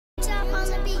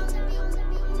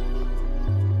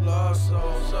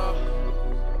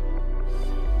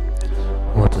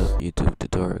YouTube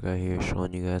tutorial guy here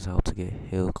showing you guys how to get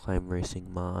hill climb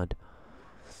racing mod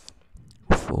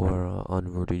for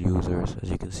unrooted users.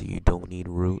 As you can see, you don't need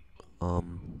root,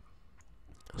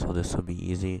 so this will be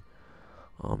easy.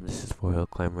 This is for hill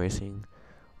climb racing,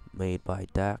 made by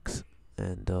Dax,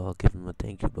 and I'll give him a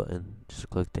thank you button. Just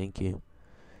click thank you,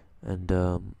 and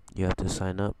you have to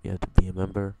sign up. You have to be a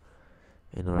member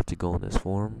in order to go in this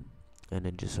form, and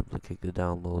then just simply click the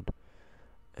download,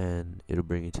 and it'll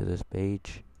bring you to this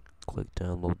page. Click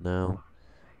download now.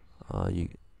 I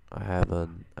have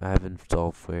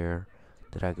installed software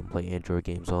that I can play Android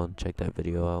games on. Check that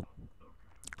video out.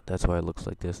 That's why it looks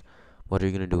like this. What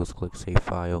you're gonna do is click save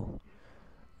file,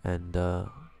 and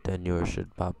then yours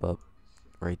should pop up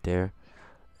right there.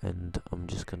 And I'm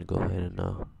just gonna go ahead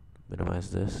and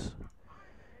minimize this,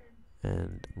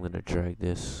 and I'm gonna drag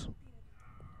this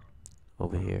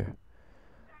over here,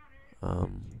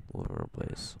 over a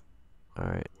place.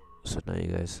 Alright, so now you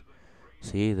guys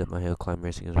see that my hill climb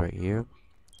racing is right here.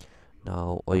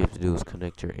 Now all you have to do is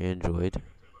connect your Android.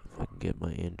 If I can get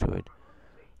my Android.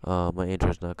 My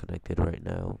Android's not connected right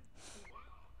now.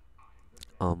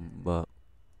 But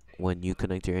when you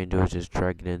connect your Android, just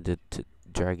drag it in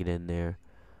there.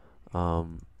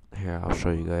 Here I'll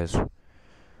show you guys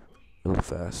really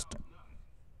fast.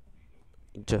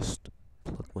 Just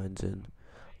plug mines in.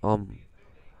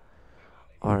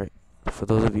 Alright. For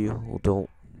those of you who don't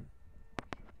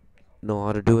know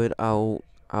how to do it, I'll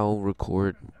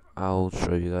record. I'll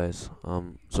show you guys.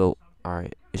 So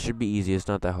alright, it should be easy. It's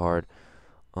not that hard.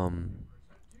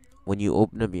 When you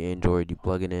open up your Android, you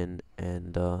plug it in,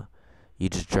 and you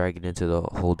just drag it into the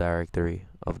whole directory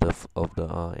of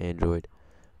the Android,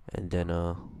 and then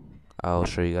I'll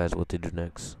show you guys what to do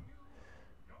next.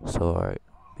 So alright,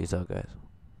 peace out, guys.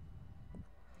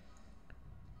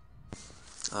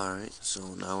 Alright,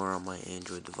 so now we're on my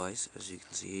Android device, as you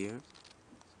can see here,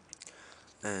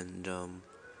 and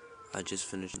I just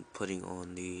finished putting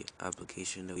on the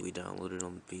application that we downloaded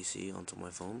on the PC onto my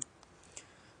phone.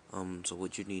 So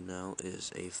what you need now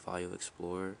is a file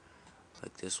explorer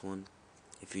like this one.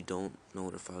 If you don't know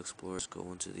what a file explorer is,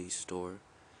 go into the store,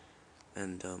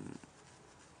 and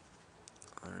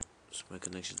alright, so my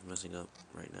connection's messing up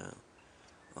right now.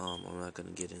 I'm not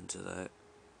gonna get into that.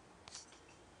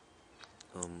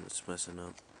 It's messing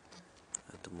up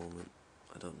at the moment.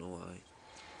 I don't know why.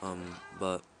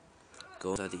 But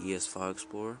go inside the ES file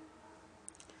explorer,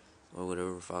 or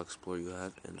whatever file explorer you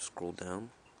have, and scroll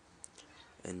down,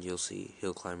 and you'll see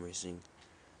hill climb racing.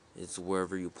 It's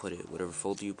wherever you put it, whatever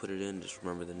folder you put it in, just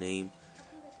remember the name.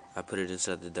 I put it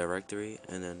inside the directory,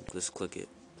 and then just click it.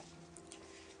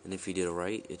 And if you did it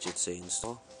right, it should say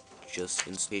install, just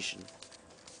installation.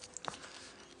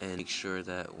 And make sure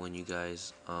that when you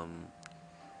guys,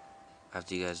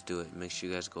 after you guys do it, make sure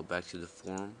you guys go back to the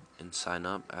forum and sign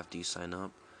up. After you sign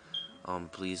up,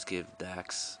 please give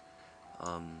Dax,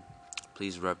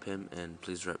 please rep him, and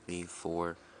please rep me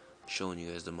for showing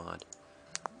you guys the mod.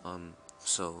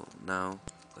 So now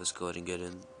let's go ahead and get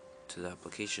into the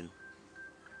application.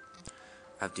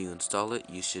 After you install it,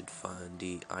 you should find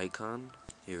the icon.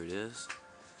 Here it is.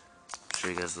 Show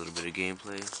you guys a little bit of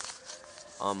gameplay.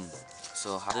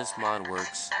 So how this mod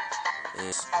works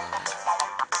is,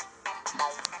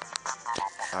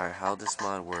 alright, how this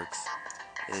mod works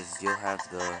is you'll have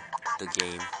the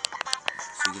game.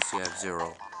 So you can see I have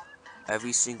 0.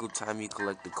 Every single time you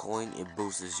collect the coin, it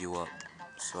boosts you up.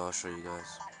 So I'll show you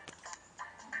guys.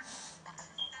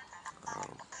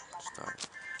 Start.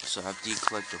 So after you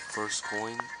collect the first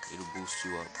coin, it'll boost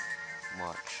you up.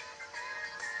 Watch.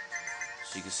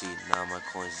 So you can see now my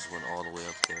coins just went all the way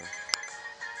up there.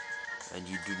 And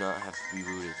you do not have to be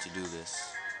rooted to do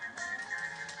this.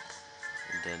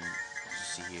 And then,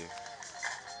 as you see here.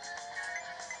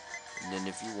 And then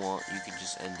if you want, you can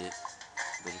just end it.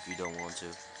 But if you don't want to,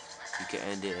 you can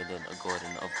end it and then go ahead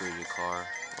and upgrade your car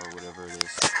or whatever it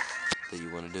is that you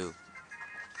want to do.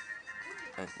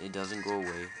 And it doesn't go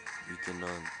away. You can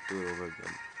do it over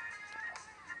again.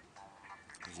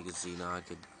 As you can see now, I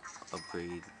could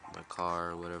upgrade my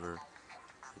car or whatever.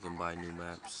 I can buy new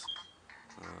maps.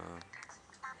 I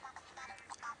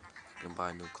can buy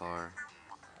a new car.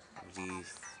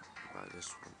 Leave. Buy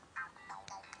this one.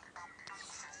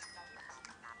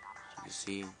 You can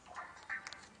see.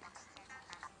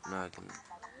 Now I can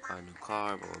buy a new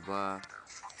car, blah blah blah.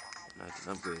 And I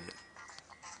can upgrade it.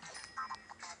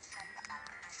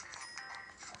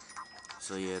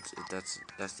 So yeah, that's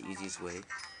the easiest way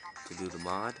to do the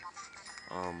mod.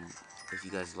 If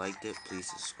you guys liked it, please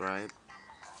subscribe,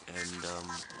 and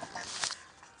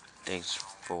thanks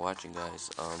for watching, guys.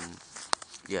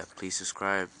 Yeah, please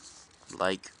subscribe,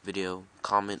 like video,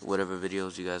 comment whatever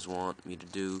videos you guys want me to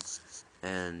do,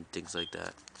 and things like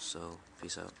that. So,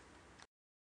 peace out.